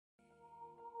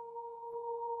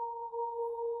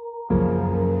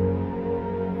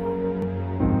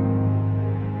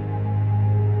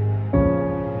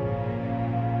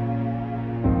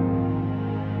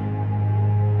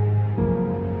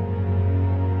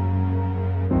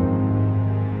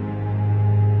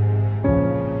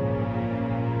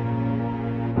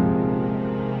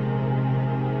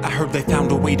heard they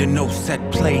found a way to no set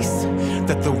place,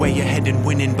 that the way ahead and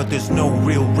winning, but there's no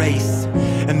real race.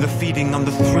 And they're feeding on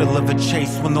the thrill of a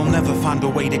chase when they'll never find a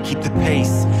way to keep the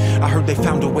pace. I heard they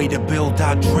found a way to build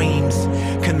our dreams.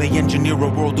 Can they engineer a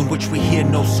world in which we hear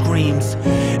no screams?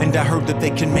 And I heard that they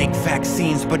can make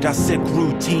vaccines, but our sick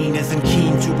routine isn't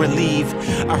keen to relieve.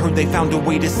 I heard they found a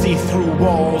way to see through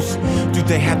walls. Do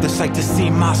they have the sight to see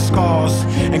my scars?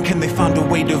 And can they find a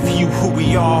way to view who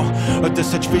we are? Or does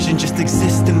such vision just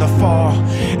exist in the far?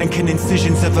 And can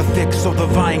incisions ever fix all the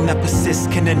vying that persists?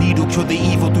 Can a needle cure the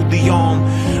evil through the arm?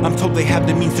 I'm told they have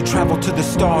the means to travel to the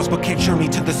stars, but can't journey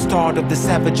to the start of the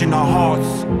savage in our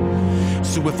hearts.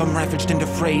 So if I'm ravaged and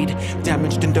afraid,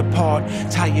 damaged and apart,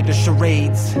 tired of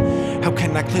charades, how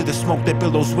can I clear the smoke that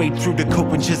billows wade through to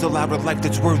cope and chisel out a life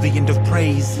that's worthy and of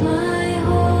praise? My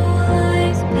whole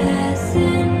life's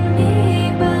passing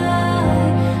me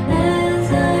by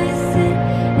as I sit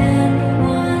and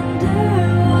wonder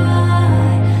why.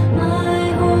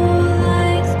 My whole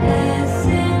life's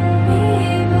passing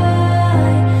me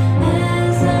by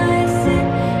as I sit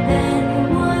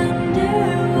and wonder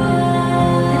why.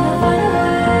 And I find a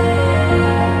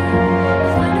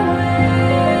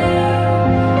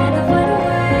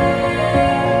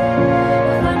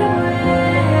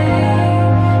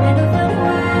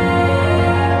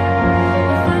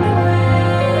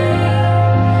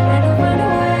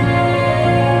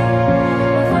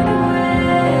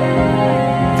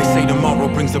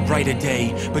brings a brighter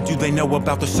day, but do they know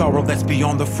about the sorrow that's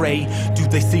beyond the fray? Do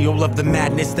they see all of the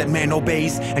madness that man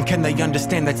obeys? And can they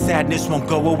understand that sadness won't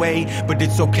go away? But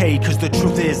it's okay, cause the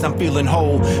truth is I'm feeling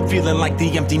whole, feeling like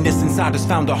the emptiness inside has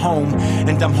found a home.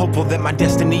 And I'm hopeful that my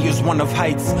destiny is one of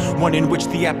heights, one in which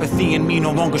the apathy in me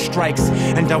no longer strikes.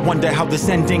 And I wonder how this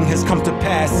ending has come to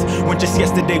pass, when just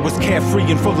yesterday was carefree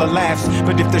and full of laughs.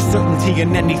 But if there's certainty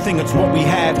in anything, it's what we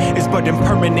have is but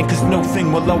impermanent, cause no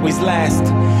thing will always last.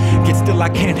 Yet still I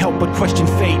can't help but question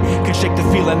fate, can shake the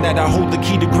feeling that I hold the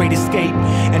key to great escape.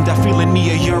 And I feel in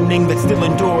me a yearning that still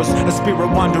endures, a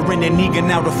spirit wandering and eager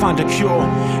now to find a cure.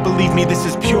 Believe me, this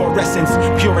is pure essence,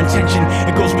 pure intention.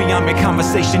 It goes beyond mere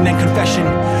conversation and confession.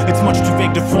 It's much too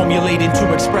vague to formulate into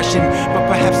expression, but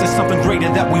perhaps there's something greater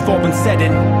that we've all been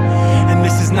setting. And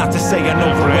this is not to say an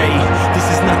overray, this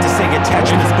is not to say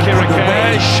attachment's been put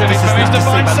away, this is not to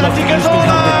say my love for you's been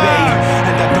held at bay,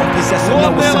 and I don't possess a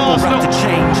simple route to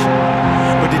change.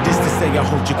 But it is to say I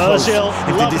hold you close, Ozil,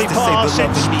 and it is to say the love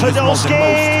in me is more than most,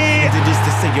 and it is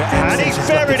to say your absence has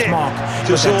left its mark.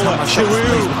 But that time I shall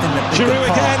place within the bigger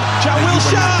part, that you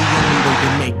are not the only way to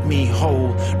make me whole.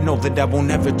 Know that I will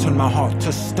never turn my heart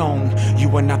to stone.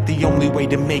 You are not the only way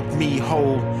to make me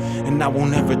whole, and I will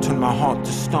never turn my heart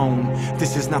to stone.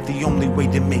 This is not the only way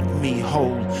to make me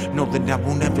whole. Know that I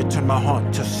will never turn my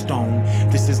heart to stone.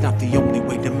 This is not the only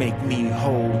way to make me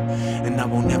whole, and I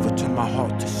will never turn my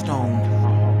heart to stone.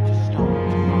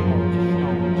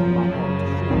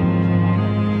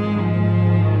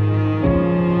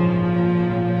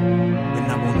 And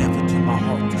I will never turn my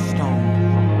heart to stone.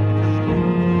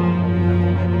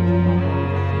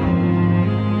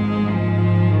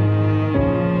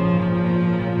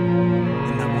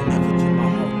 And I will never turn my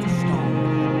heart to stone.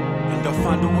 And I'll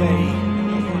find a way